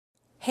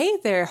Hey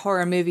there,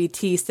 horror movie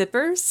tea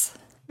sippers.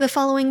 The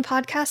following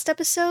podcast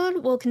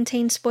episode will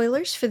contain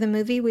spoilers for the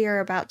movie we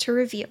are about to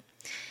review.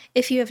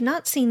 If you have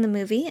not seen the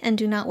movie and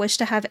do not wish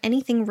to have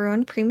anything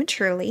ruined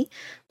prematurely,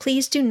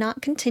 please do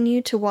not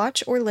continue to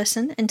watch or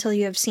listen until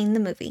you have seen the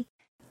movie.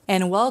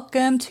 And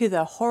welcome to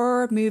the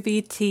Horror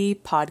Movie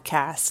Tea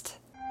Podcast.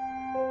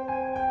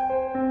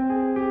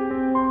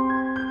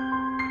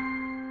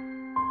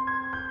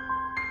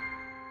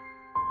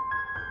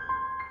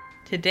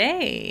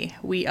 Today,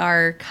 we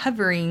are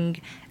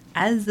covering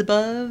As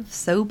Above,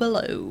 So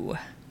Below.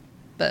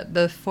 But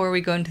before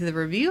we go into the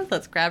review,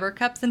 let's grab our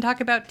cups and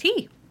talk about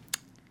tea.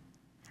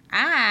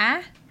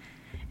 I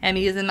am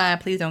using my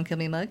Please Don't Kill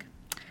Me mug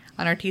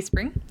on our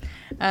Teespring.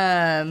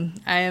 I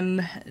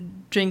am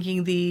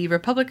drinking the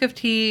Republic of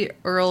Tea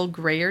Earl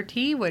Grayer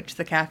tea, which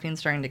the caffeine's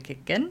starting to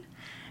kick in.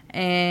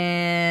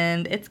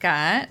 And it's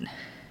got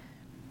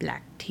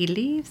black tea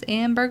leaves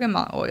and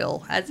bergamot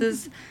oil, as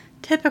is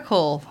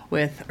typical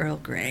with Earl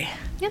Grey.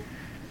 Yep.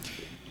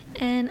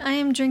 And I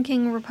am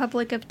drinking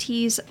Republic of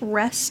Tea's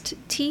Rest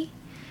tea.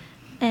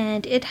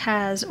 And it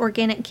has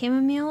organic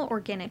chamomile,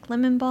 organic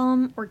lemon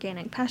balm,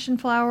 organic passion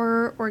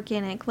flower,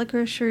 organic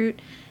licorice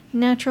root,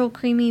 natural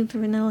creamy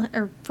vanilla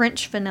or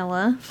French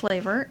vanilla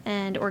flavor,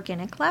 and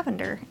organic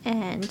lavender.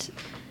 And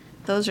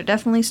those are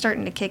definitely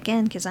starting to kick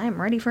in because I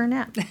am ready for a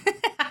nap.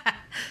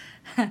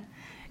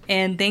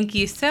 And thank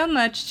you so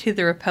much to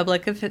the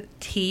Republic of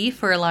Tea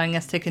for allowing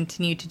us to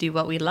continue to do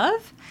what we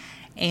love.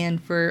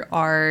 And for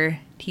our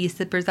tea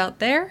sippers out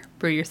there,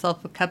 brew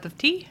yourself a cup of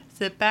tea,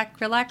 sit back,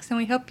 relax, and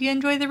we hope you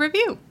enjoy the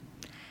review.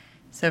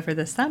 So for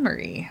the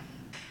summary,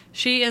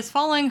 she is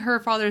following her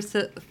father's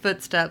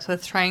footsteps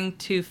with trying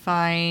to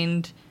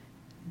find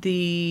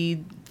the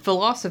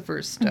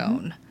Philosopher's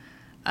Stone.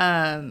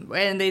 Mm-hmm.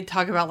 And they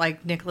talk about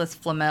like Nicholas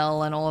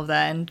Flamel and all of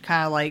that and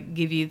kind of like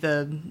give you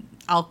the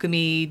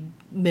alchemy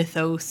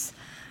mythos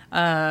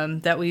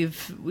that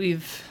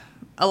we've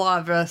a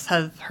lot of us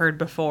have heard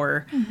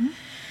before. Mm-hmm.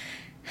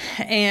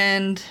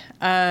 And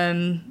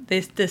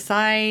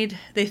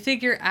they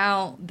figure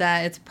out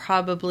that it's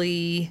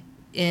probably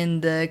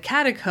in the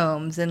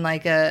catacombs in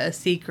like a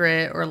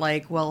secret or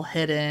like well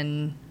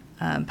hidden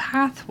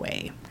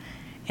pathway.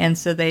 And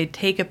so they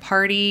take a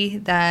party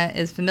that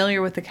is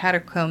familiar with the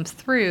catacombs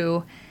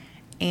through,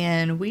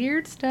 and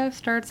weird stuff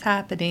starts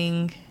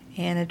happening,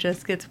 and it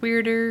just gets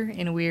weirder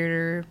and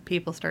weirder.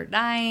 People start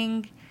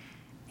dying,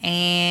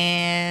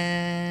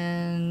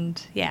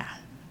 and yeah.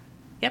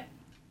 Yep.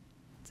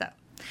 So,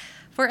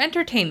 for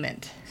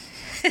entertainment,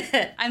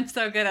 I'm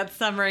so good at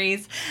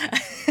summaries.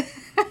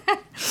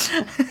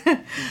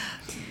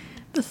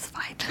 This is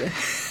fine.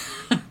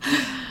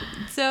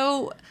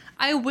 So,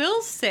 I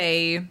will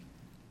say,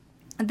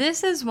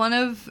 this is one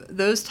of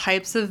those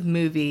types of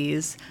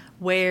movies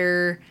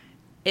where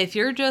if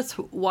you're just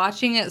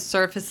watching it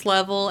surface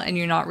level and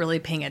you're not really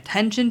paying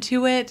attention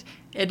to it,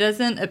 it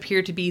doesn't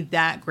appear to be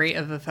that great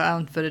of a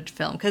found footage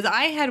film. Because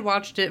I had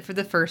watched it for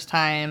the first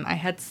time. I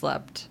had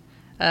slept.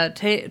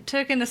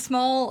 Took in a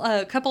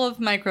small couple of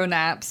micro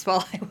naps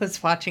while I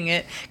was watching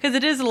it. Because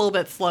it is a little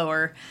bit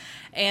slower.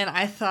 And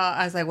I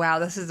was like, wow,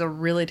 this is a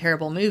really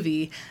terrible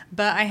movie.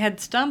 But I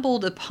had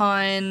stumbled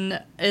upon,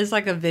 it's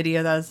like a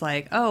video that was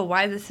like, oh,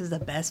 why this is the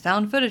best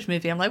found footage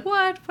movie. I'm like,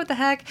 what? What the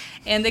heck?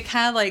 And they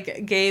kind of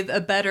like gave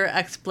a better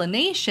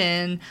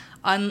explanation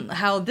on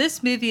how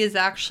this movie is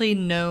actually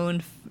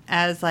known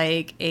as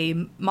like a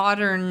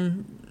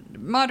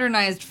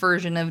modernized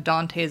version of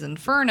Dante's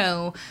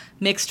Inferno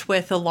mixed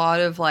with a lot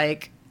of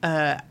like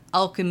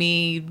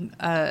alchemy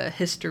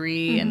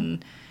history mm-hmm.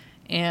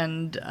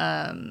 and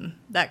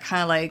that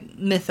kind of like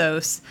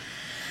mythos.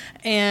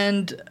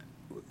 And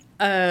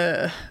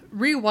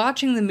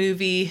rewatching the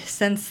movie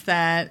since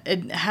that,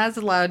 it has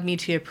allowed me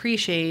to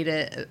appreciate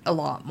it a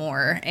lot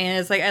more. And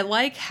it's like, I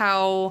like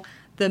how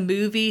the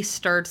movie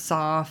starts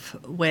off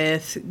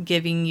with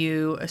giving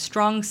you a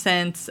strong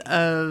sense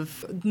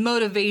of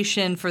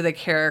motivation for the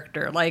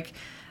character. Like,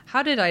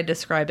 how did I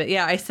describe it?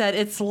 Yeah, I said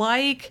it's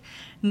like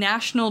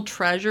National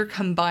Treasure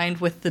combined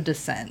with The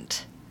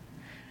Descent.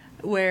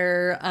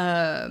 Where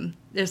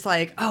it's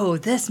like, oh,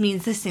 this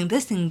means this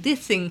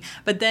thing.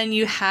 But then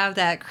you have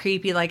that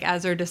creepy, like,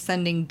 as they're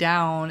descending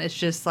down, it's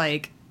just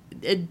like,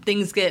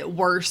 things get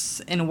worse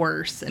and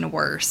worse and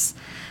worse.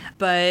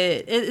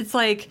 But it's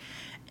like,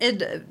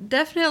 it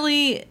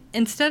definitely,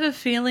 instead of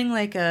feeling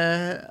like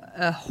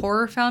a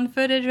horror found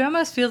footage, it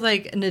almost feels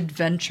like an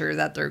adventure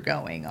that they're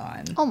going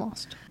on.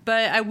 Almost.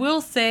 But I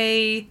will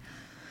say,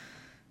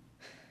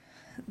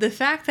 the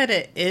fact that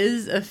it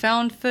is a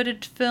found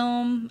footage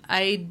film,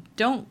 I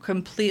don't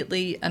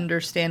completely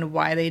understand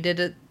why they did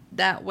it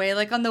that way.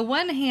 Like, on the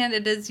one hand,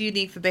 it is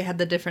unique that they had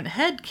the different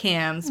head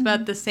cams, mm-hmm.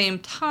 but at the same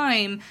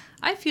time,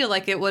 I feel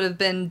like it would have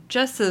been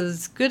just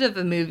as good of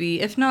a movie,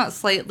 if not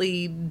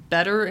slightly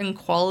better in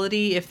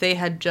quality, if they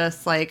had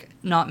just, like,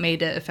 not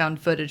made it a found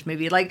footage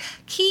movie. Like,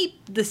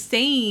 keep the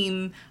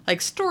same, like,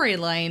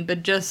 storyline,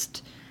 but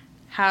just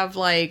have,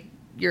 like,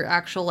 your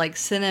actual, like,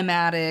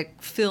 cinematic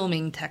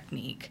filming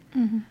technique.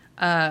 Mm-hmm.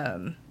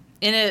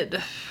 And it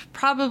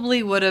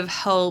probably would have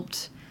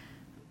helped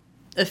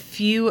a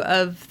few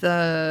of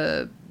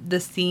the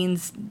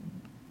scenes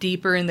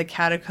deeper in the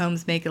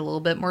catacombs make a little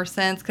bit more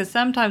sense, because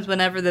sometimes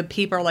whenever the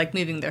people are like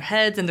moving their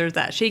heads and there's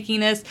that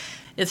shakiness,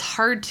 it's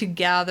hard to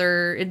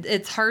gather,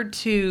 it's hard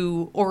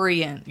to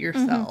orient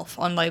yourself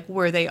on like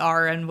where they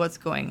are and what's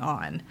going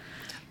on.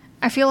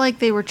 I feel like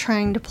they were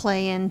trying to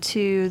play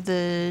into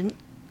the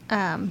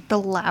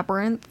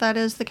labyrinth that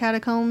is the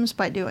catacombs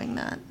by doing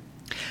that.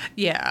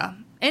 Yeah,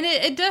 and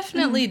it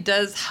definitely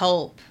does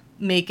help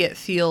make it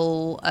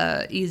feel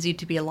easy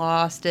to be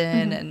lost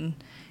in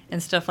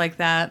and stuff like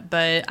that.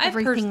 But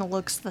everything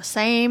looks the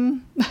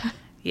same.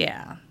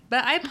 Yeah.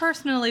 But I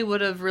personally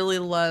would have really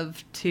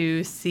loved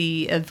to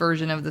see a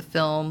version of the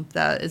film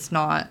that is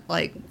not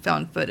like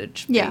found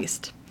footage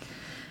based.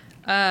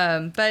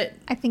 But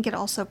I think it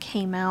also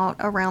came out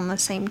around the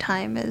same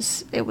time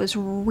as it was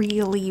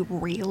really,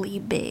 really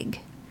big.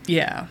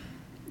 Yeah.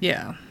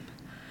 Yeah.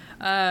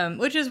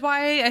 Which is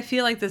why I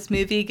feel like this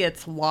movie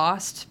gets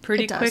lost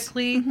pretty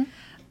quickly.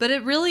 But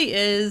it really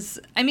is.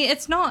 I mean,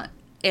 it's not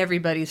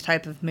everybody's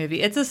type of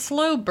movie. It's a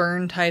slow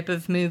burn type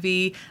of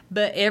movie,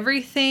 but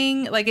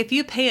everything, like if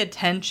you pay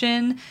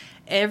attention,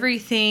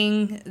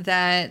 everything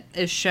that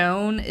is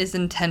shown is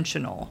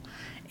intentional.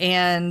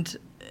 And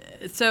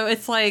so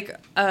it's like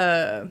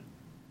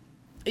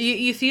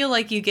you feel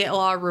like you get a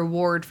lot of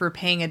reward for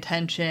paying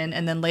attention,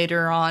 and then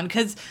later on,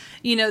 because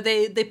you know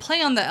they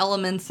play on the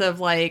elements of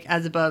like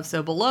as above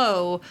so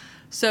below.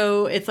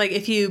 So it's like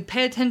if you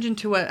pay attention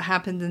to what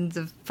happens in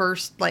the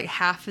first like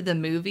half of the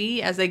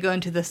movie, as they go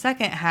into the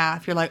second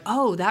half, you're like,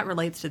 oh, that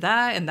relates to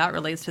that and that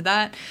relates to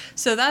that.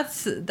 So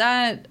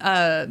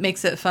that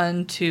makes it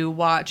fun to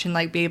watch and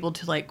like be able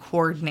to like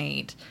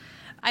coordinate.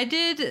 I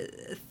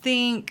did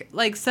think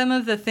like some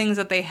of the things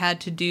that they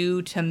had to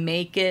do to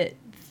make it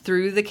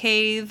through the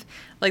cave,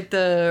 like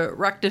the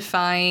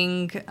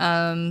rectifying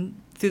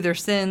through their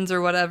sins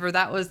or whatever,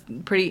 that was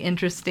pretty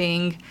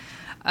interesting.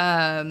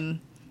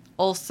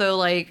 Also,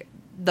 like,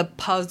 the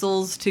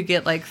puzzles to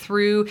get, like,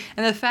 through.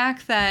 And the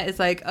fact that it's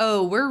like,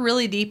 oh, we're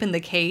really deep in the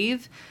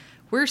cave.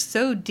 We're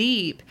so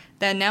deep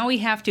that now we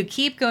have to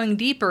keep going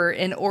deeper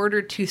in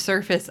order to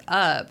surface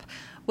up.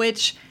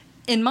 Which,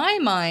 in my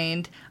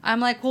mind,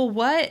 I'm like, well,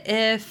 what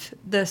if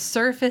the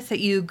surface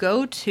that you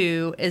go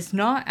to is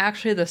not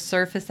actually the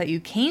surface that you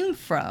came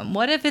from?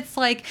 What if it's,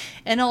 like,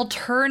 an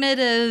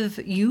alternative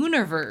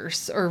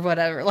universe or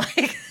whatever?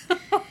 Like...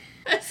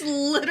 That's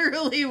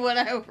literally what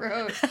I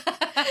wrote.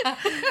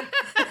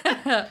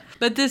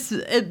 But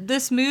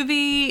this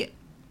movie...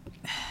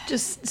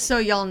 Just so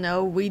y'all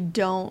know, we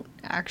don't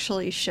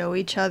actually show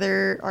each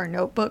other our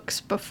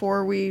notebooks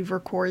before we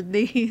record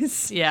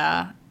these.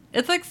 Yeah.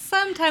 It's like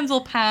sometimes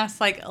we'll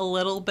pass like a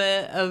little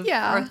bit of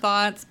our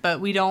thoughts, but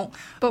we don't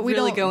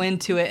really go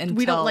into it until...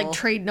 We don't like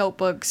trade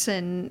notebooks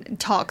and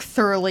talk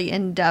thoroughly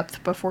in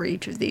depth before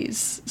each of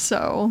these,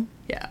 so...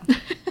 Yeah.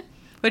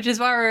 Which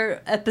is why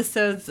our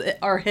episodes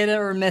are hit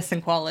or miss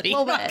in quality. A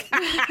little bit.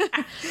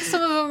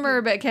 Some of them are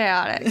a bit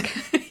chaotic.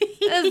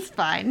 It's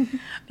fine.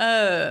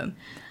 But...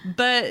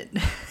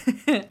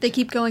 They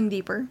keep going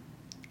deeper.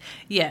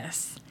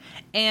 Yes.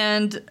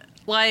 And,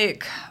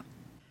 like,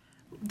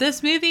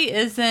 this movie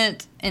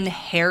isn't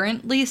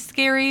inherently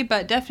scary,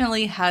 but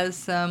definitely has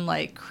some,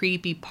 like,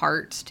 creepy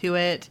parts to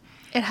it.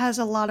 It has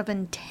a lot of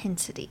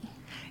intensity.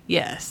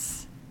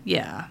 Yes.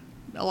 Yeah.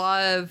 A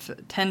lot of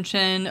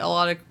tension, a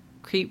lot of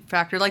creep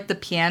factor, like the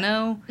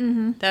piano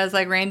that is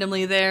like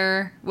randomly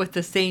there with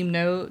the same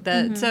note.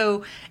 That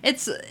so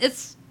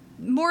it's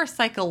more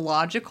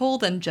psychological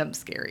than jump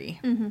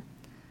scary.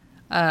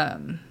 But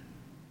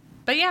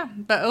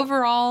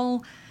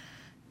overall,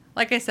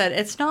 like I said,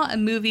 it's not a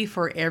movie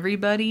for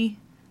everybody,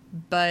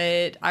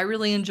 but I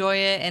really enjoy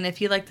it. And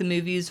if you like the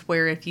movies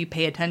where if you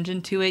pay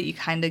attention to it, you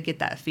kind of get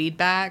that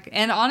feedback.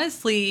 And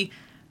honestly,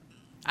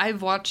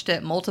 I've watched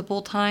it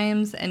multiple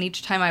times, and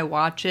each time I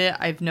watch it,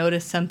 I've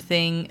noticed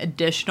something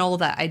additional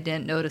that I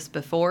didn't notice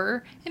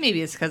before. And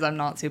maybe it's because I'm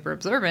not super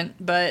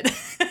observant, but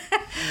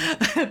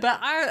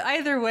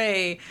either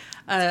way,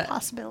 it's a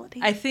possibility.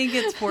 I think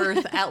it's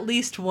worth at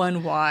least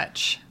one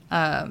watch.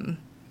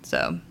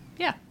 So,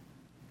 yeah.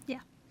 Yeah.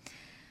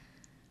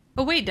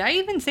 Oh, wait, did I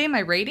even say my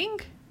rating?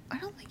 I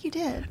don't think you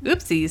did.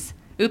 Oopsies.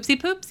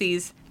 Oopsie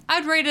poopsies.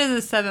 I'd rate it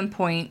as a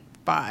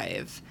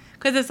 7.5.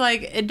 Because it's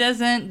like, it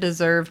doesn't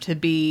deserve to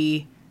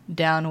be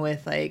down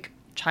with, like,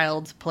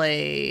 Child's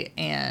Play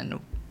and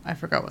I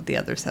forgot what the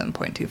other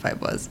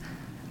 7.25 was.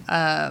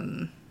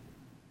 Hell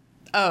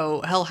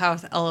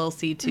House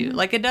LLC 2.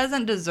 Like, it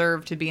doesn't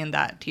deserve to be in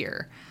that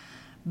tier.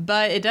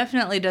 But it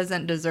definitely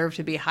doesn't deserve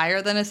to be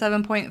higher than a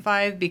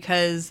 7.5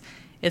 because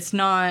it's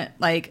not,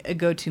 like, a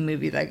go-to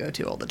movie that I go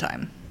to all the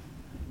time.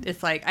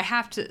 It's like, I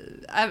have to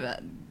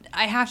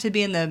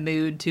be in the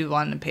mood to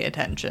want to pay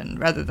attention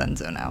rather than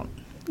zone out.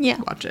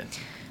 Yeah. Watch it.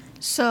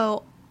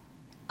 So,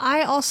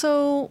 I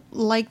also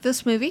like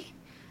this movie,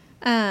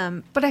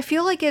 but I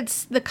feel like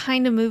it's the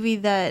kind of movie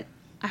that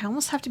I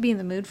almost have to be in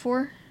the mood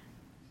for.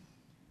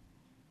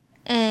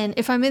 And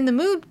if I'm in the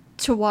mood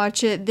to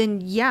watch it,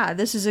 then yeah,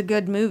 this is a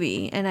good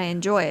movie and I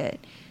enjoy it.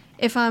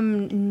 If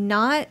I'm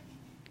not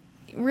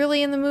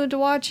really in the mood to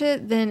watch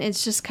it, then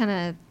it's just kind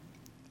of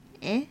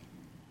eh.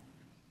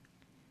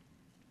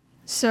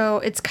 So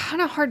it's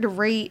kind of hard to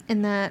rate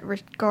in that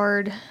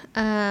regard.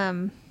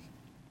 I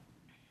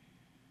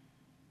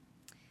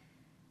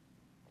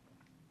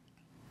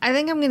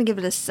think I'm going to give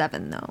it a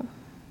 7 though.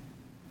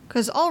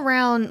 Cuz all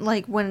around,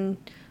 like when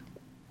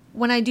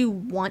I do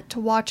want to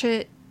watch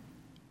it,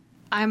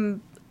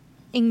 I'm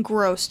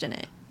engrossed in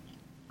it.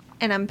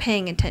 And I'm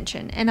paying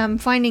attention and I'm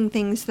finding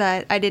things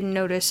that I didn't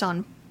notice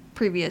on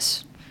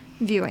previous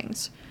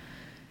viewings.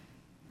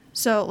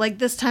 So like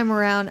this time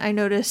around I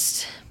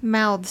noticed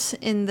mouths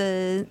in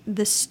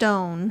the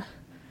stone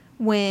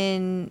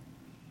when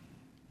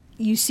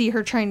you see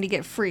her trying to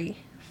get free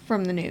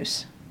from the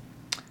noose.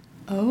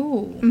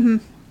 Oh.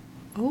 Mhm.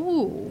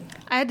 Oh.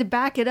 I had to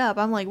back it up.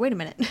 I'm like, wait a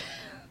minute.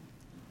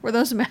 Were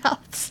those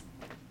mouths?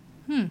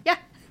 Yeah.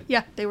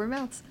 Yeah, they were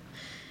mouths.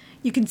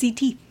 You can see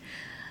teeth.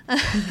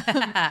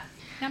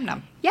 Num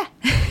num. Yeah.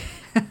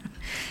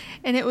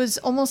 And it was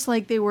almost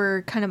like they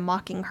were kind of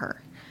mocking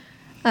her.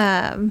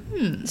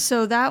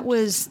 So that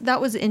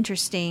was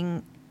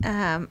interesting.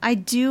 I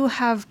do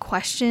have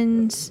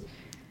questions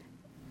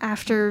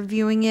after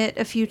viewing it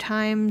a few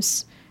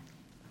times,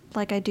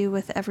 like I do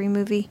with every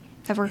movie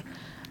ever.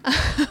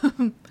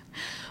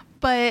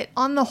 But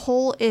on the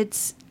whole,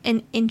 it's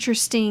an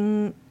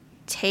interesting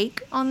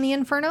take on the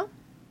Inferno.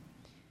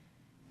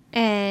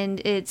 And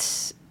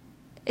it's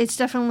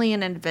definitely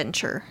an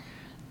adventure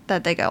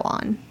that they go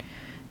on.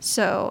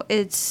 So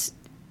it's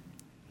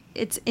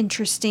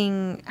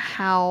interesting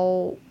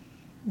how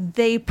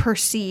they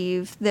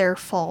perceive their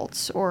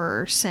faults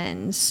or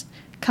sins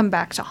come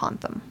back to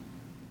haunt them.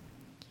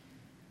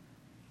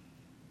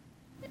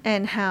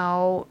 And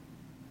how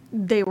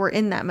they were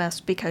in that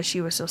mess because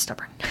she was so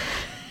stubborn.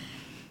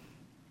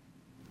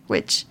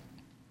 Which,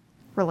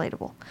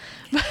 relatable.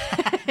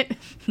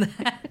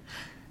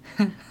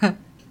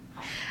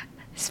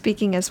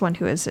 Speaking as one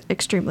who is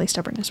extremely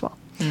stubborn as well.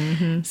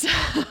 Mm-hmm.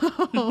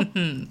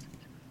 So,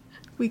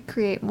 we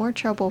create more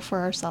trouble for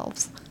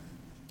ourselves.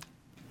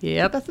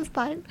 Yep. This is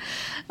fine.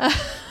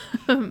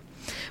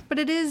 But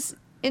it is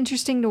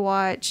interesting to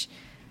watch.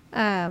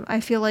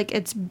 I feel like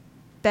it's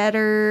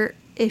better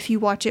if you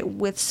watch it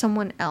with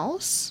someone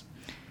else.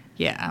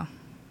 Yeah.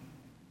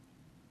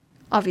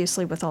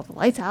 Obviously, with all the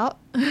lights out.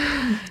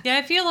 Yeah,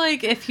 I feel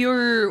like if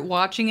you're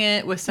watching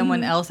it with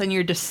someone else and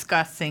you're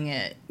discussing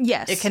it,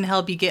 yes, it can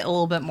help you get a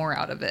little bit more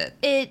out of it.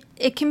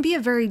 It can be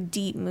a very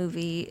deep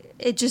movie.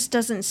 It just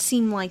doesn't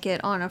seem like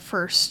it on a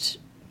first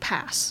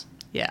pass.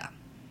 Yeah.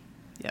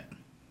 Yep.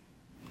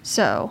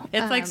 So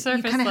it's like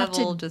surface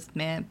level, to, just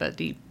man, but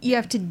deep. You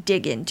have to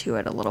dig into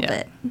it a little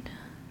bit.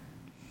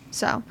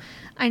 So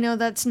I know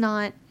that's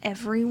not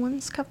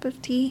everyone's cup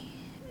of tea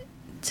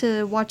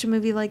to watch a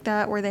movie like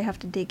that where they have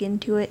to dig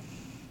into it,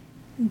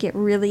 get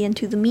really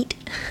into the meat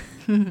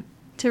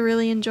to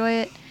really enjoy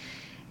it.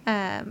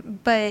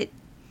 But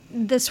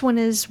this one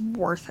is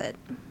worth it.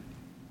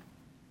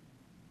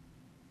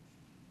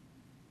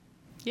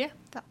 Yeah.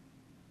 That's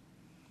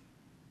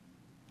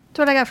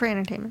what I got for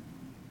entertainment.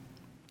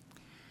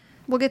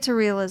 We'll get to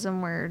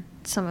realism where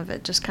some of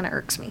it just kind of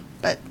irks me,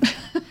 but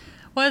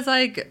well, it's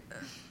like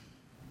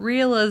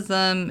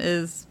realism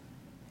is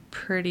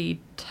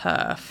pretty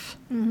tough.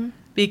 Mm-hmm.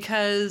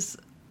 Because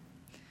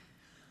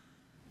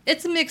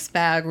it's a mixed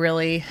bag,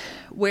 really,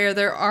 where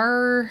there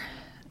are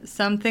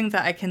some things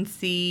that I can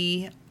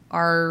see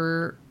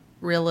are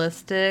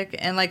realistic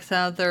and like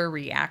some of their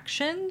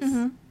reactions.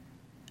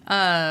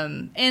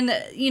 Mm-hmm.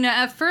 And, you know,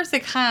 at first they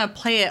kind of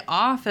play it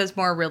off as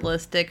more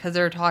realistic because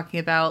they're talking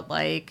about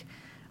like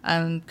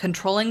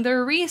controlling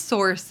their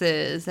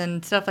resources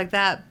and stuff like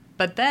that.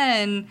 But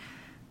then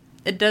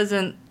it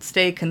doesn't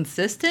stay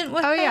consistent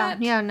with that. Oh, yeah.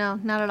 Yeah, no,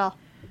 not at all.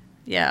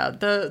 Yeah,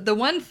 the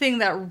one thing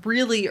that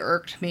really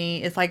irked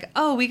me is like,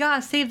 oh, we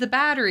gotta save the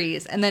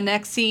batteries, and the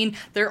next scene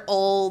they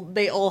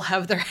all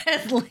have their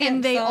headlamps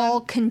and they on.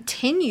 all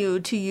continue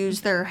to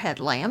use their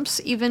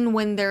headlamps even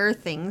when there are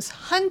things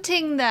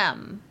hunting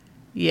them.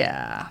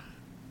 Yeah,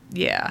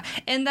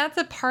 and that's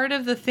a part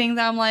of the thing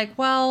that I'm like,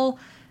 well,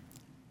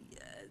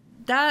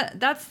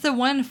 that's the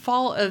one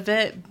fault of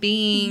it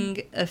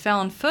being a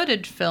found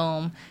footage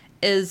film.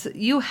 Is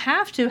you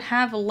have to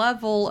have a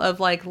level of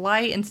like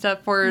light and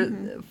stuff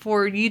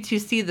for you to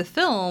see the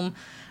film,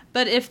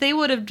 but if they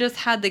would have just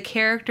had the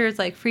characters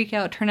like freak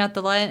out, turn out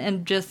the light,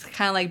 and just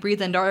kind of like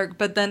breathe in dark,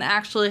 but then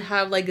actually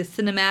have like a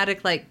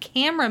cinematic like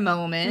camera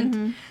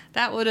moment,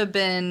 that would have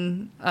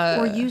been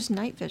or use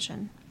night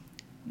vision.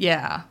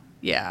 Yeah.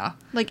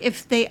 Like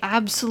if they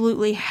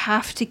absolutely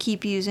have to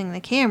keep using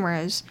the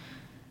cameras,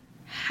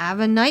 have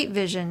a night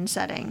vision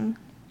setting.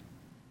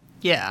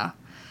 Yeah.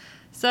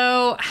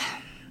 So.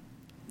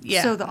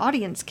 Yeah. So the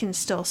audience can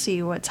still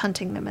see what's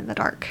hunting them in the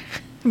dark,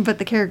 but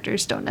the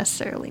characters don't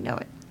necessarily know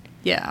it.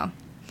 Yeah.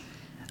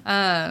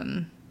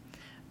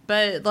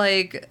 But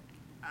like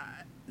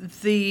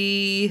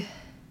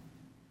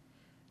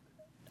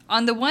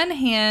on the one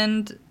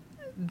hand,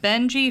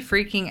 Benji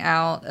freaking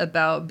out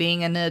about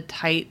being in a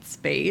tight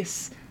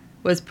space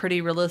was pretty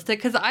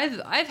realistic, because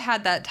I've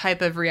had that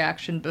type of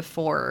reaction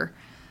before.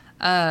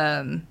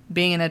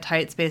 Being in a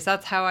tight space.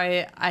 That's how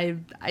I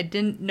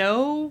didn't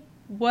know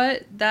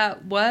what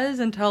that was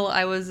until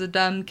I was a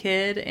dumb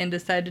kid and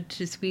decided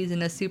to squeeze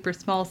in a super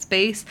small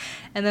space.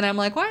 And then I'm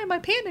like, why am I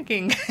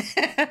panicking?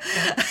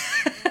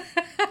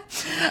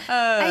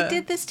 I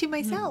did this to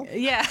myself.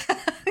 Yeah.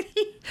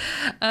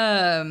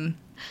 But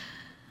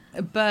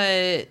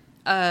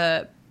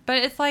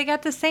it's like,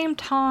 at the same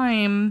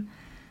time,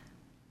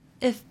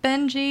 if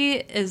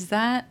Benji is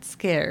that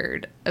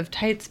scared of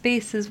tight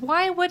spaces,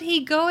 why would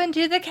he go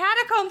into the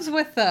catacombs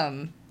with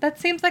them? That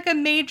seems like a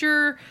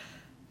major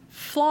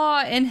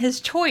flaw in his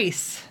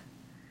choice.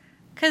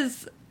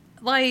 Because,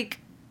 like,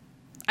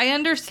 I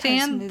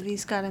understand... Because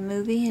Movie's got a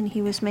movie and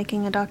he was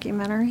making a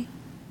documentary.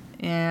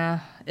 Yeah.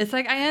 It's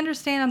like, I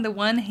understand on the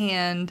one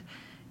hand,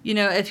 you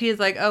know, if he's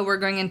like, oh, we're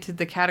going into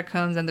the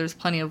catacombs and there's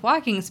plenty of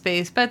walking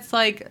space, but it's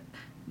like,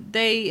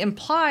 they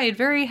implied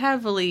very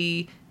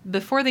heavily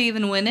before they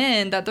even went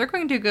in that they're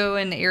going to go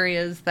in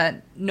areas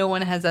that no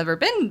one has ever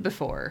been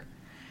before.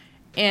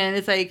 And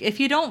it's like,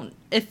 if you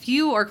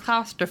are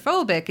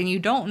claustrophobic and you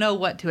don't know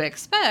what to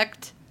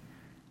expect,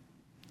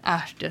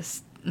 but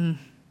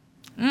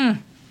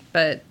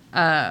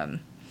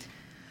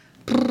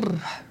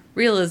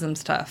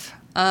realism's tough.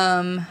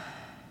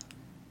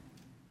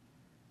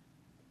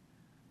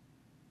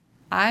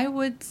 I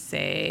would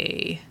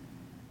say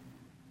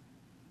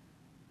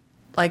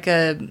like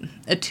a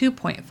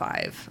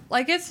 2.5.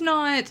 Like, it's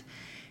not,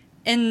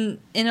 in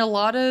a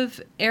lot of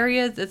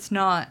areas, it's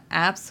not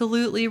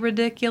absolutely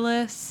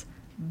ridiculous,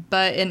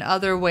 but in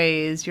other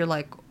ways, you're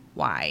like,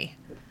 why?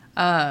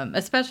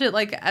 Especially,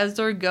 like, as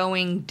they're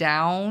going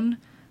down,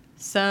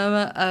 some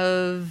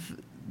of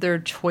their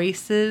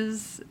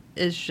choices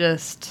is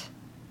just,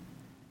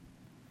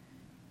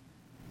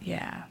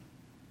 yeah.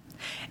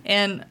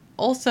 And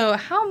also,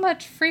 how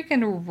much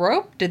freaking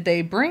rope did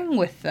they bring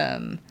with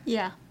them?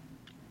 Yeah.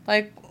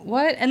 Like,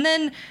 what? And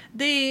then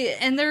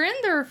they're in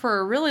there for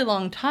a really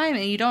long time,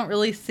 and you don't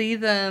really see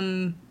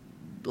them,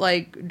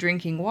 like,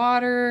 drinking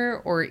water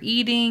or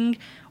eating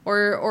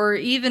or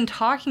even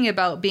talking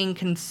about being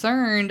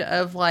concerned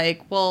of,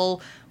 like,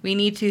 well, we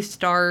need to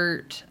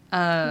start...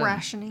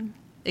 rationing.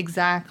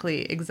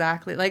 Exactly.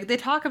 Like, they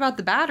talk about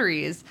the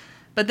batteries,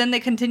 but then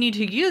they continue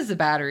to use the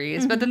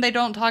batteries, but then they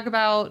don't talk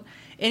about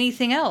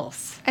anything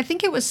else. I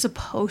think it was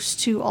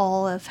supposed to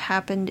all have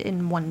happened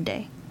in one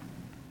day.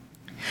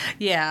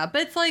 Yeah,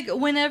 but it's like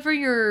whenever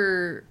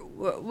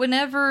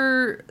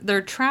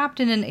they're trapped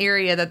in an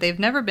area that they've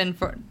never been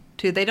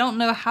to, they don't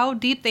know how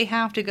deep they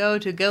have to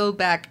go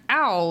back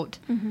out.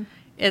 Mm-hmm.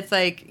 It's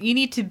like, you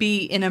need to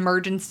be in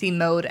emergency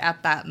mode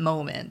at that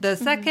moment. The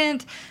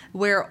second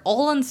where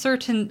all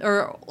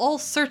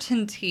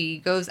certainty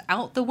goes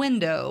out the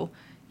window,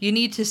 you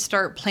need to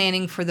start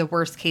planning for the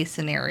worst case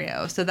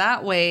scenario. So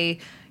that way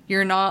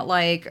you're not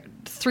like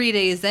 3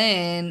 days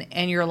in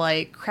and you're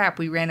like, crap,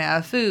 we ran out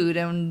of food,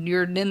 and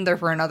you're in there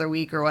for another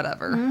week or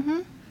whatever. Mm-hmm.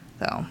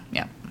 So,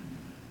 yeah.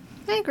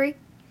 I agree.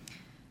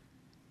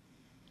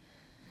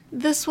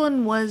 This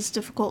one was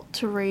difficult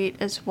to rate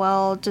as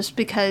well, just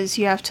because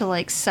you have to,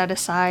 like, set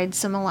aside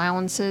some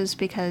allowances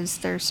because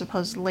they're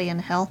supposedly in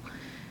hell.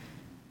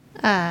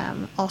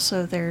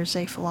 Also, there's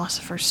a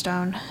Philosopher's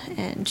Stone,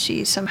 and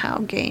she somehow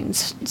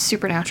gains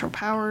supernatural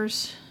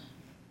powers.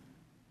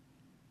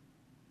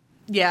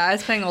 Yeah, I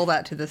was putting all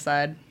that to the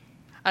side.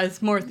 I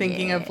was more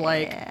thinking of,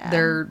 like,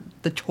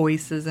 the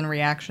choices and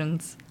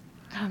reactions.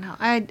 I don't know.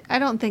 I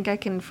don't think I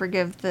can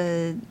forgive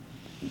the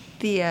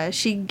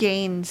she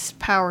gains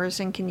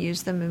powers and can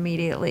use them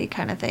immediately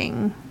kind of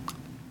thing.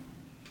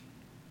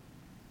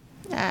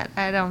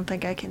 I don't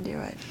think I can do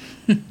it.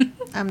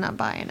 I'm not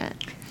buying it.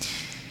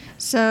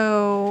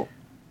 So,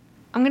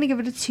 I'm going to give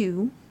it a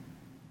 2.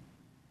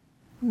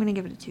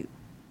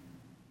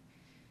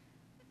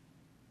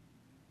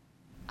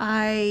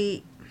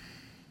 I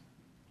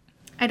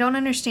don't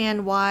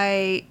understand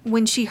why,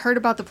 when she heard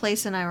about the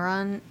place in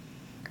Iran,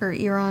 or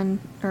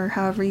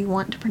however you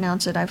want to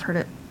pronounce it, I've heard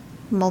it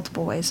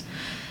multiple ways,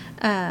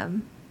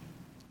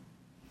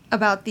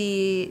 about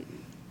the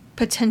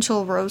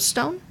potential rose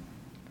stone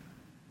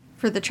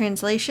for the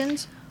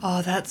translations.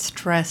 Oh, that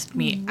stressed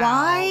me out.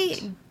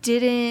 Why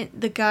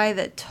didn't the guy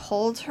that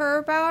told her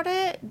about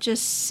it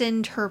just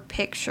send her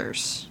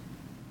pictures?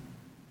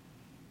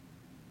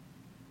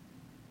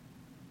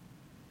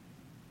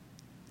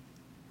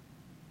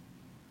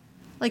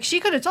 Like,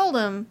 she could have told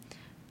him,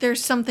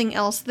 there's something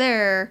else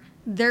there,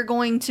 they're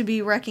going to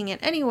be wrecking it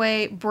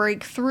anyway,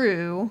 break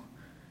through,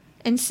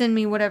 and send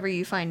me whatever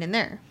you find in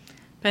there.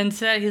 But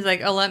instead, he's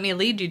like, oh, let me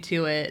lead you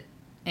to it.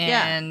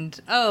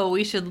 And,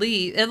 we should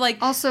leave. It, like,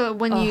 also,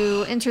 when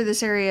you enter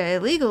this area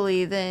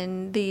illegally,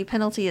 then the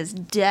penalty is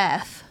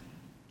death.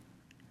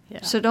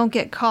 Yeah. So don't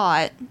get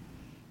caught.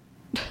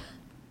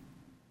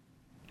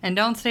 And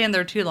don't stay in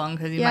there too long,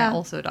 because you might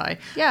also die.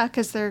 Yeah,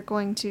 because they're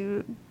going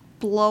to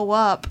blow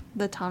up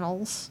the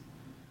tunnels.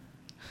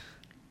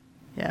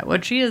 Yeah,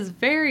 well, she is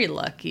very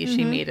lucky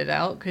she made it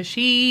out, because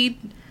she...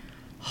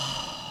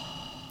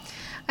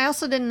 I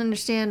also didn't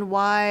understand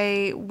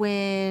why,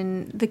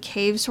 when the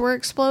caves were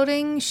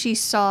exploding, she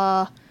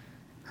saw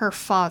her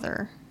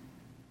father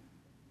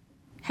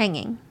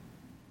hanging.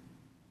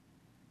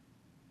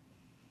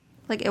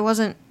 Like, it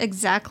wasn't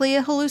exactly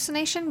a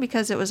hallucination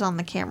because it was on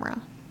the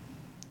camera.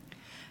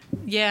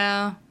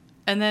 Yeah,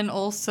 and then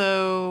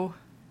also...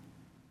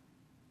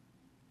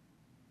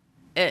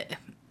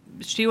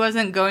 she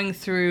wasn't going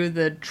through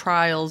the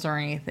trials or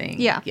anything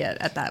yet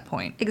at that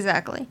point.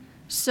 Exactly.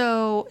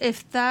 So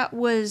if that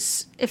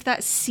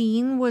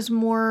scene was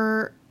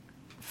more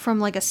from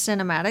like a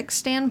cinematic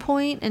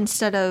standpoint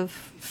instead of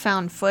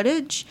found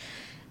footage,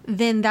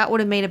 then that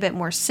would have made a bit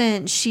more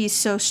sense. She's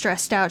so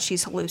stressed out,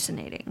 she's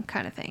hallucinating,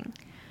 kind of thing.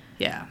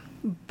 Yeah.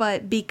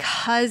 But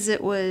because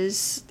it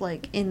was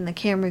like in the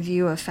camera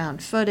view of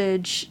found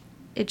footage,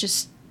 it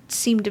just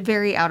seemed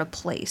very out of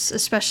place,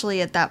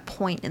 especially at that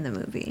point in the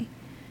movie.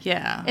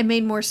 Yeah. It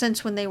made more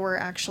sense when they were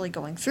actually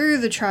going through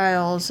the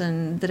trials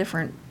and the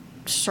different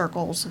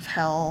circles of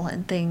hell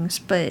and things,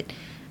 but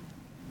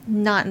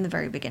not in the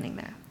very beginning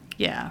there.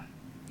 Yeah.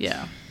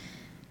 Yeah.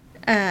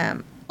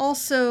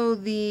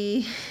 Also,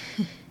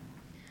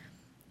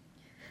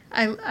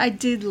 I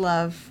did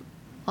love,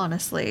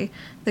 honestly,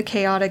 the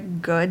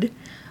chaotic good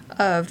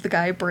of the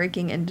guy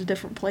breaking into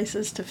different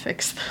places to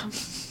fix them.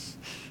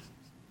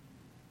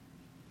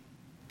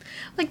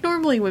 Like,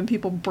 normally when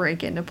people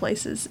break into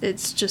places,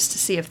 it's just to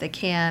see if they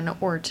can,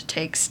 or to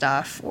take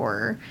stuff,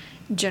 or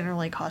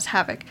generally cause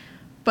havoc.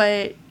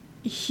 But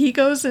he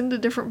goes into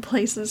different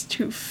places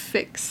to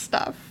fix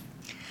stuff.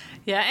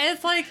 Yeah, and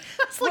it's like,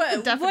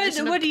 what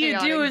do you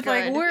do? Is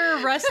like,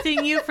 we're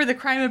arresting you for the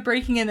crime of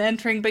breaking and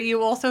entering, but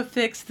you also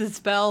fixed the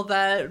spell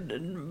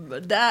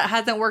that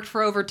hasn't worked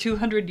for over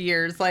 200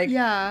 years. Like,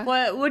 yeah.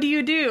 What do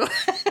you do?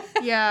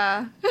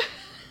 Yeah.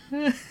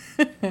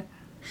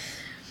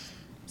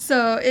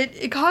 So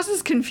it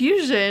causes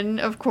confusion,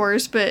 of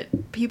course,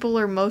 but people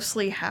are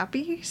mostly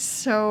happy,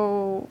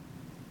 so...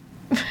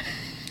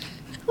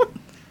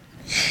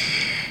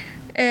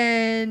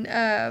 And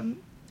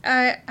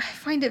I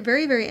find it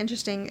very, very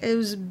interesting. It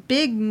was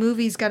big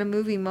movies got a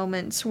movie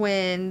moments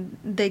when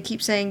they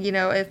keep saying, you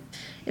know,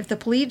 if the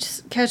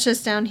police catch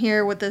us down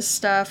here with this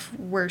stuff,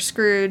 we're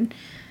screwed.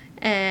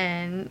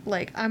 And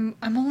like, I'm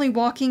only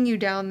walking you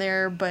down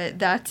there, but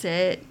that's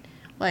it.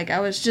 Like,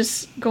 I was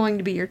just going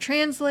to be your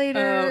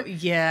translator. Oh,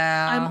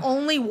 yeah. I'm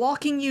only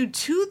walking you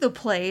to the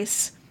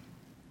place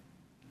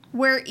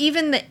where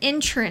even the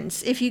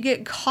entrance, if you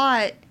get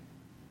caught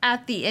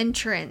at the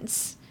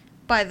entrance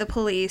by the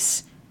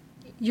police,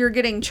 you're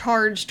getting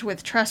charged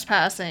with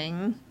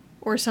trespassing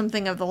or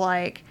something of the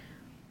like.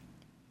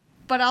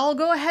 But I'll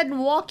go ahead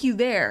and walk you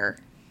there.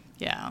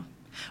 Yeah.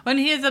 When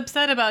he is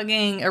upset about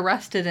getting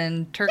arrested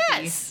in Turkey.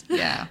 Yes.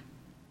 Yeah.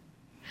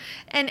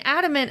 And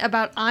adamant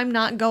about I'm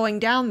not going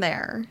down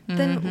there.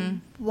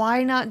 Then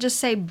why not just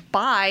say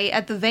bye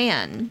at the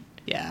van?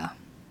 Yeah.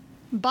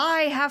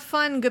 Bye, have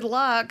fun, good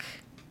luck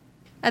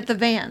at the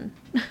van.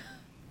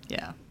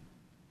 Yeah.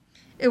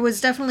 It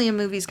was definitely a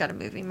movie's got a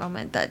movie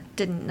moment that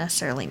didn't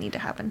necessarily need to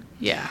happen.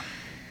 Yeah.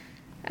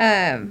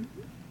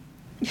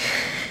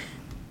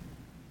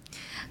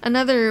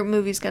 Another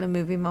movie's got a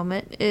movie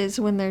moment is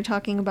when they're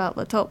talking about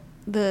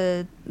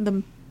the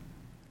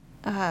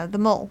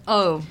mole.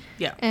 Oh,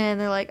 yeah.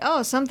 And they're like,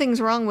 oh, something's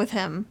wrong with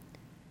him.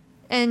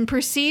 And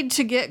proceed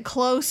to get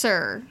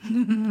closer.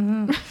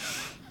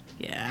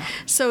 Yeah.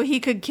 So he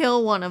could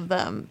kill one of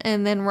them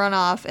and then run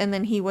off, and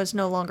then he was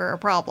no longer a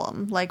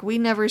problem. Like, we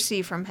never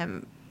see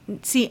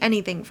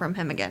anything from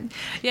him again.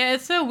 Yeah,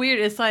 it's so weird.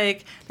 It's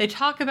like they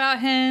talk about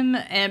him,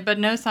 but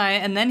no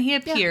sign, and then he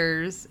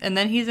appears, and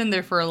then he's in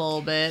there for a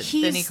little bit.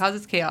 Then he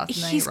causes chaos, and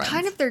then he runs. He's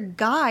kind of their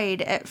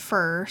guide at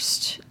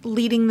first,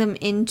 leading them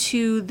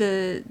into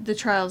the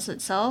trials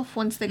itself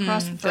once they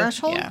cross the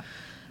threshold. Yeah.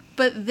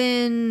 But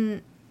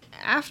then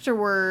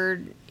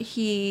afterward,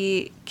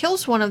 he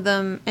kills one of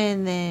them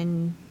and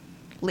then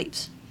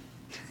leaves.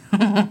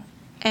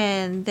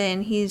 And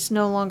then he's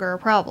no longer a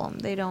problem.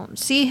 They don't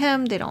see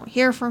him. They don't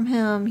hear from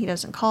him. He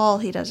doesn't call.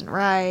 He doesn't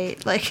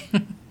write. Like,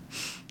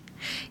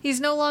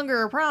 he's no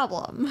longer a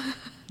problem.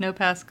 No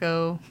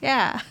Pasco.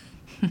 Yeah.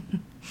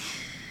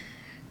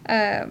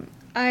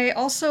 I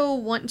also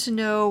want to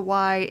know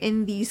why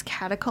in these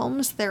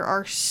catacombs there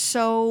are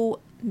so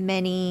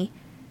many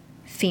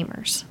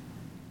femurs.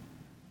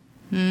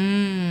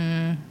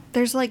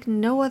 There's like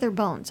no other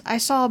bones. I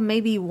saw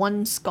maybe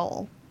one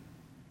skull.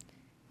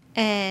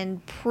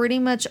 And pretty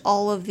much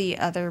all of the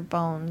other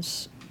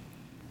bones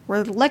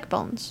were leg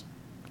bones.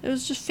 It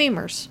was just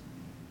femurs.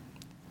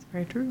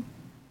 Very true.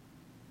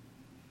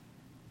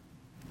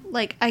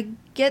 Like, I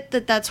get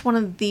that that's one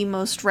of the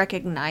most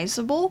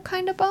recognizable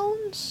kind of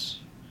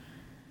bones.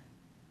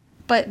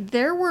 But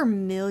there were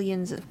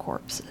millions of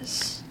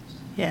corpses.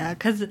 Yeah,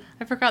 because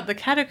I forgot the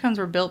catacombs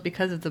were built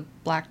because of the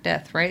Black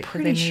Death, right?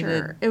 Pretty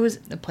sure. It was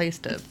a place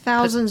to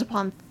thousands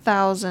upon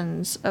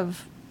thousands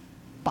of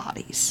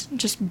bodies.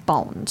 Just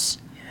bones.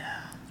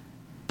 Yeah.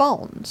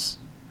 Bones.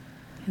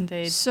 And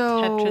they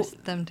So-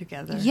 Tetris them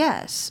together.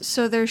 Yes,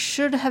 so there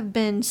should have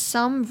been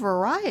some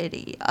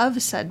variety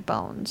of said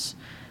bones,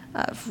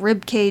 of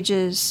rib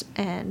cages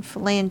and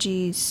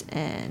phalanges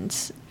and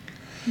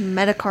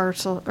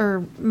metatarsals,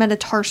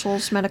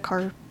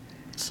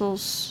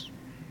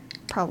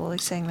 probably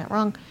saying that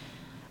wrong,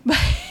 but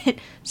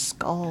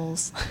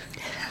skulls.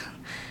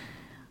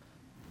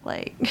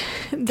 Like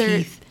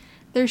Teeth.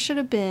 there should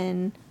have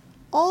been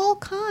all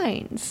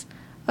kinds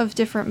of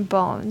different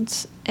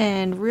bones,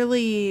 and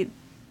really,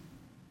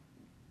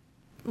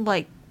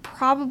 like,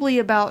 probably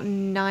about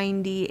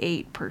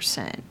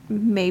 98%,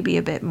 maybe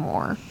a bit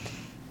more,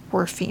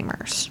 were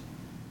femurs.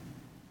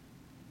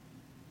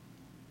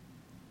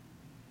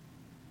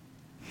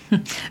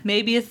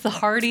 Maybe it's the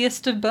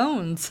hardiest of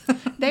bones.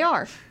 They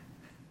are.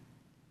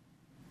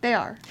 They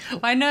are. Well,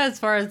 I know as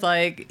far as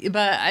like,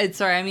 but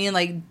I mean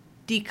like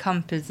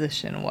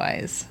decomposition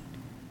wise,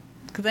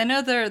 because I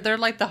know they're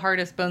like the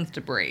hardest bones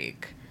to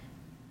break.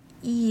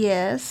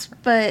 Yes,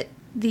 but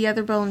the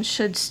other bones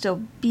should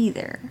still be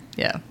there.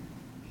 Yeah.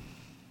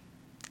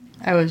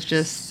 I was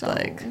just So-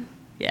 like,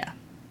 yeah.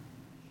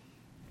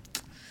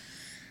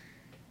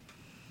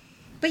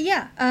 But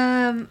yeah,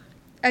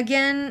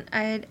 again,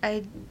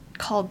 I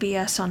call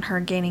BS on her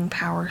gaining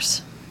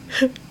powers.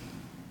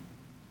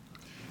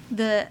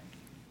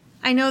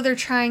 I know they're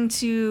trying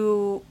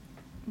to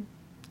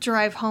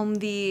drive home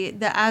the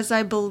as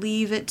I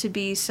believe it to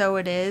be, so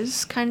it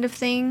is kind of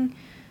thing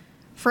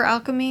for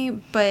alchemy,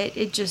 but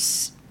it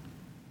just,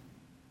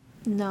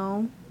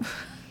 no.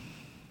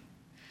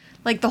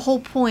 Like, the whole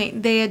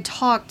point, they had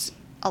talked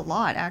a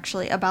lot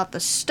actually about the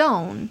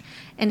stone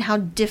and how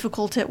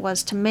difficult it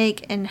was to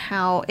make and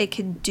how it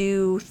could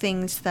do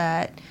things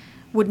that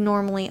would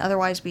normally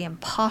otherwise be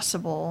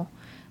impossible,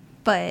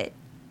 but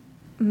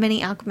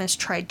many alchemists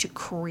tried to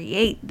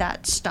create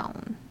that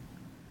stone.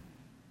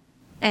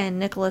 And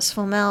Nicholas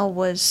Flamel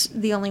was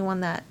the only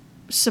one that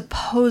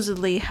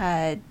supposedly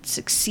had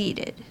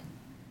succeeded.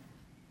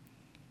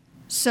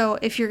 So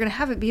if you're going to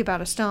have it be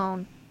about a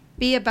stone,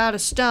 be about a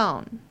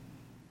stone.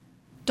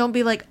 Don't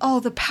be like, oh,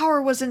 the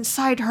power was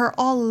inside her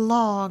all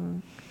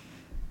along.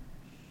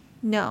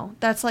 No,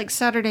 that's like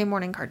Saturday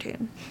morning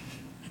cartoon.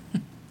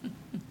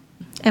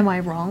 Am I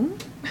wrong?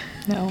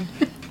 No.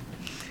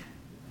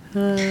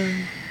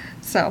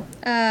 So,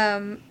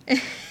 and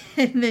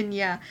then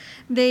yeah,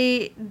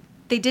 they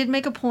did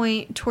make a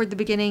point toward the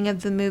beginning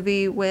of the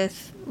movie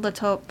with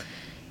Lataupe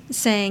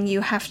saying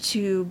you have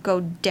to go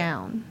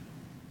down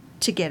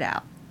to get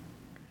out.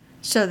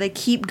 So they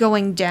keep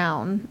going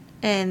down,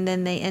 and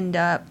then they end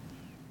up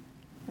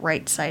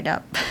right side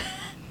up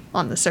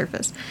on the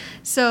surface.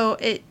 So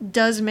it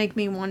does make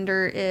me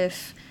wonder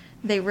if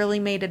they really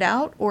made it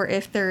out, or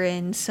if they're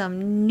in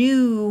some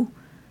new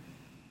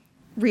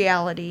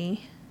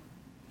reality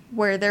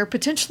where they're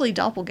potentially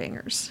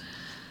doppelgangers.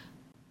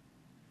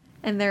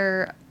 And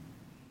they're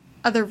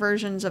other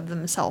versions of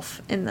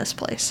themselves in this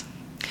place.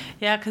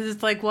 Yeah, because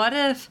it's like, what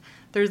if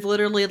there's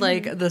literally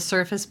like the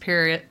surface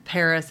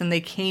Paris, and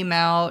they came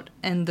out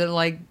and the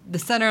like the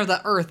center of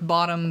the earth,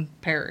 bottom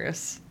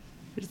Paris.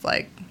 It's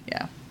like,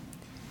 yeah.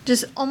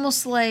 Just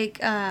almost like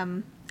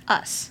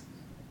us.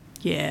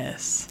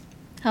 Yes.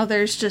 How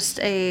there's just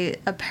a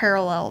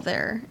parallel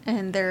there,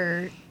 and there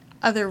are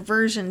other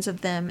versions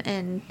of them,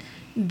 and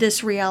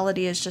this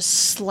reality is just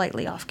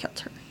slightly off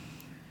kilter.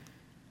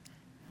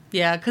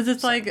 Yeah, because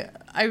it's like,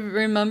 I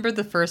remember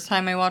the first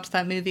time I watched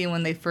that movie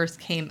when they first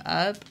came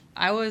up,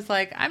 I was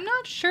like, I'm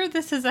not sure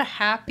this is a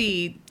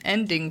happy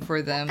ending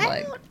for them.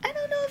 I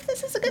don't know if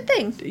this is a good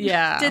thing.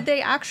 Yeah. Did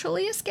they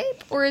actually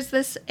escape, or is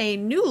this a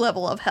new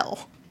level of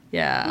hell?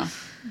 Yeah.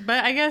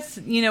 But I guess,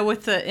 you know,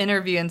 with the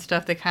interview and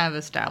stuff, they kind of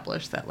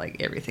established that, like,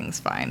 everything's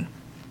fine.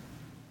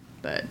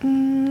 But,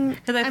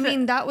 because I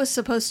mean, that was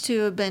supposed to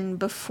have been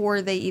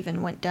before they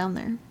even went down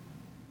there.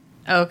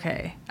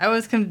 okay. I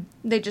was,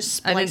 They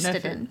just I didn't spliced know it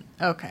if in.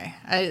 okay.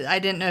 I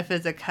didn't know if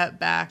it's a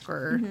cutback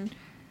or,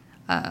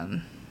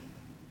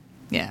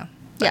 yeah.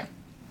 Yeah,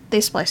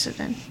 they spliced it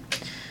in.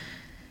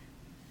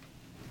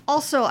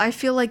 Also, I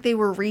feel like they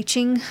were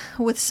reaching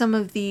with some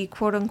of the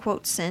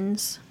quote-unquote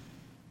sins.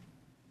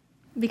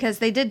 Because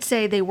they did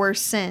say they were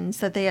sins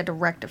that they had to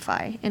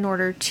rectify in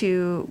order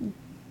to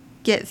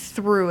get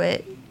through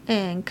it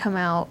and come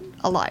out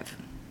alive.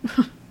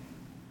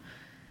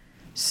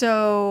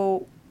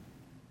 So,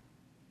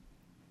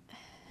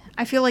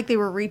 I feel like they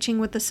were reaching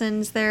with the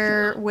sins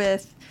there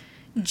with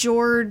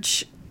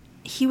George.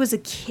 He was a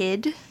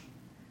kid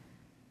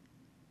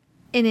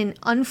in an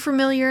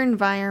unfamiliar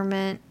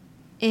environment,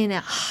 in a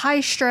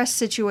high-stress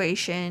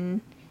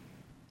situation,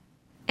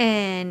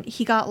 and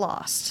he got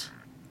lost,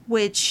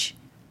 which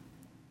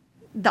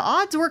the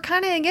odds were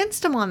kind of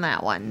against him on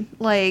that one.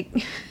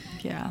 Like,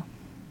 Yeah.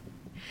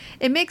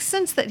 it makes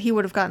sense that he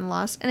would have gotten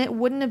lost, and it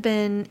wouldn't have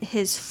been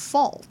his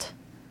fault.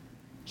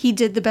 He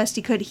did the best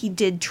he could. He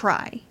did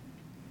try.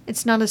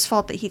 It's not his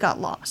fault that he got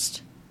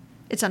lost.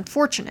 It's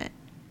unfortunate,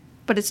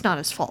 but it's not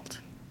his fault.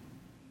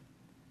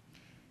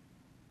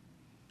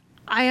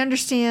 I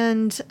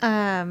understand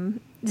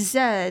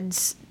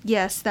Zed's,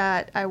 yes,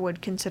 that I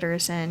would consider a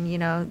sin. You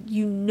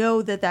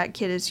know that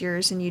kid is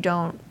yours and you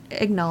don't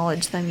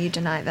acknowledge them, you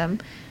deny them.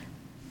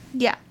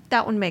 Yeah,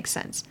 that one makes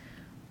sense.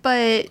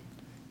 But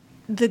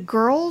the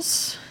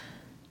girl's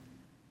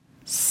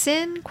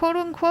sin, quote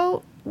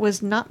unquote,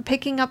 was not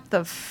picking up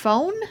the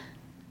phone?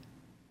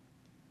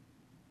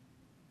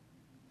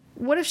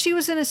 What if she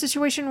was in a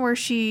situation where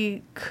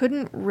she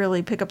couldn't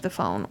really pick up the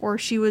phone, or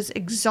she was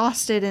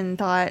exhausted and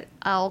thought,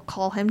 I'll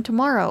call him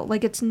tomorrow?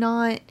 Like, it's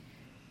not...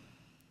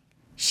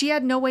 She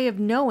had no way of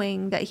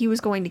knowing that he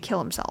was going to kill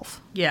himself.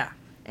 Yeah.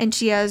 And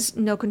she has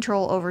no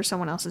control over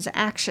someone else's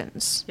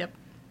actions. Yep.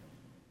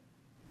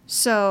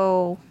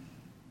 So,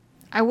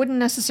 I wouldn't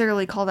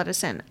necessarily call that a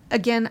sin.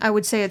 Again, I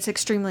would say it's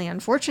extremely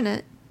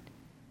unfortunate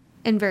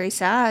and very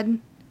sad.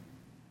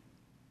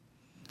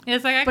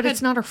 It's like but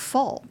it's not her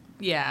fault.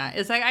 Yeah,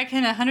 it's like I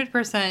can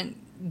 100%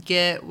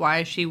 get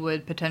why she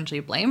would potentially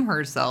blame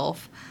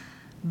herself,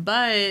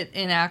 but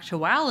in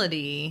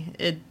actuality,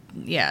 it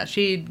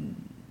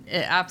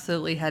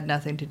absolutely had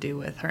nothing to do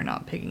with her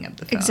not picking up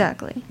the phone.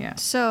 Exactly. Yeah.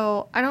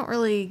 So I don't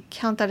really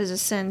count that as a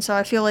sin, so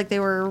I feel like they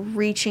were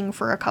reaching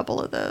for a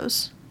couple of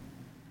those.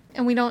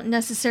 And we don't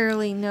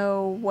necessarily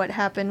know what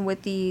happened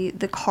with the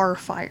car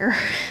fire,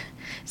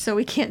 so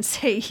we can't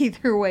say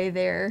either way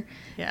there.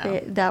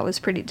 Yeah. That was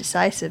pretty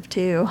decisive,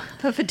 too,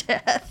 of a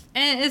death.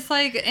 And it's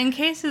like, in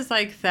cases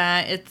like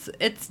that,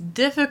 it's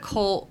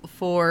difficult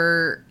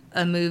for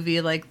a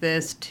movie like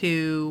this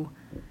to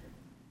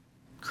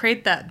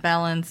create that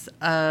balance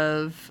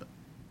of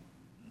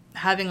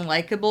having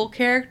likable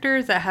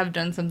characters that have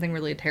done something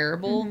really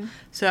terrible. Mm-hmm.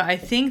 So I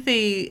think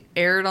they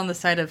erred on the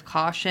side of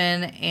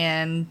caution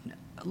and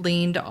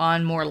leaned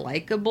on more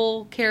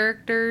likable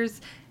characters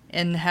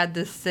and had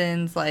the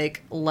sins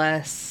like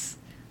less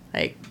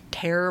like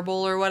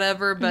terrible or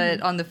whatever.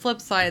 But on the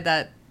flip side,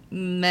 that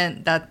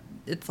meant that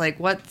it's like,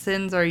 what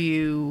sins are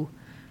you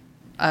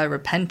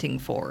repenting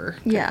for?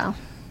 Yeah.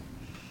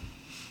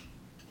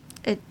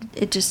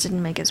 It just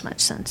didn't make as much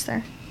sense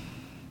there.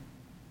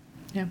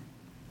 Yeah.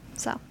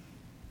 So,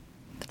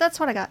 but that's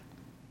what I got.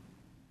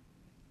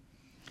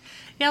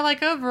 Yeah,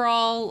 like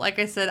overall, like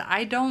I said,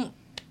 I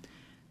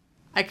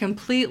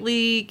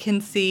completely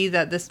can see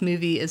that this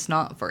movie is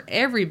not for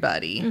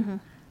everybody. Mm-hmm.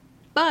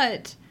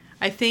 But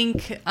I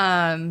think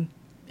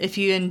if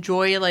you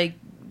enjoy like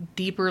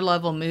deeper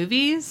level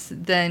movies,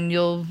 then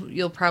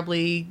you'll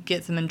probably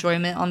get some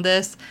enjoyment on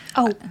this.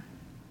 Oh,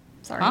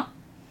 sorry. Huh?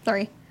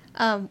 Sorry.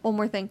 One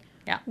more thing.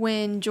 Yeah.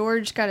 When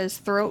George got his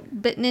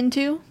throat bitten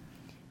into,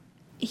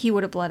 he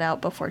would have bled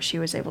out before she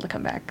was able to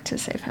come back to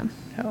save him.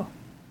 Oh.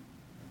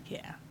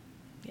 Yeah.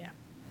 Yeah.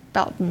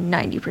 About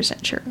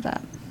 90% sure of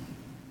that.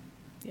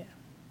 Yeah.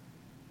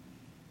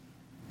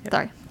 Yep.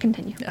 Sorry,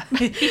 continue.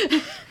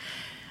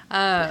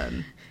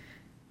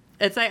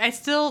 It's like I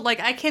still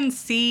like I can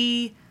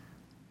see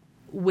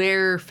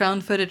where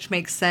found footage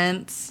makes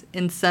sense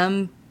in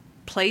some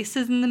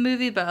places in the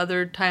movie, but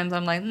other times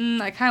I'm like,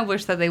 I kind of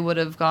wish that they would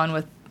have gone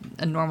with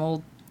a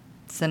normal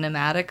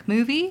cinematic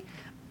movie.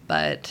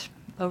 But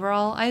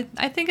overall, I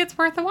think it's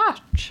worth a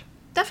watch.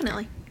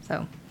 Definitely.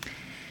 So,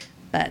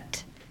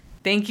 but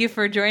thank you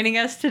for joining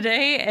us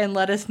today, and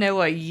let us know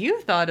what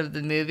you thought of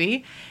the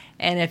movie.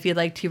 And if you'd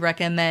like to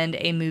recommend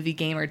a movie,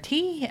 game, or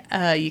tea,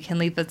 you can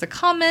leave us a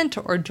comment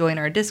or join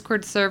our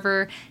Discord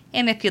server.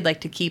 And if you'd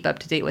like to keep up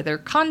to date with our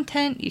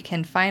content, you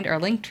can find our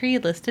link tree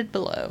listed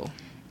below.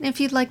 And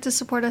if you'd like to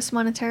support us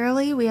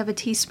monetarily, we have a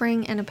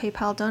Teespring and a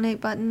PayPal donate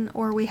button,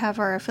 or we have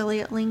our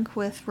affiliate link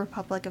with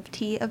Republic of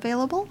Tea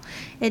available.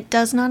 It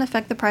does not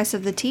affect the price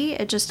of the tea,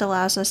 it just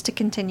allows us to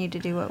continue to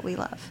do what we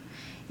love.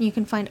 You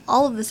can find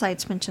all of the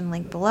sites mentioned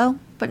linked below.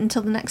 But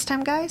until the next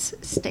time, guys,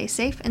 stay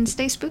safe and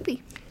stay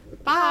spoopy.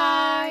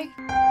 Bye!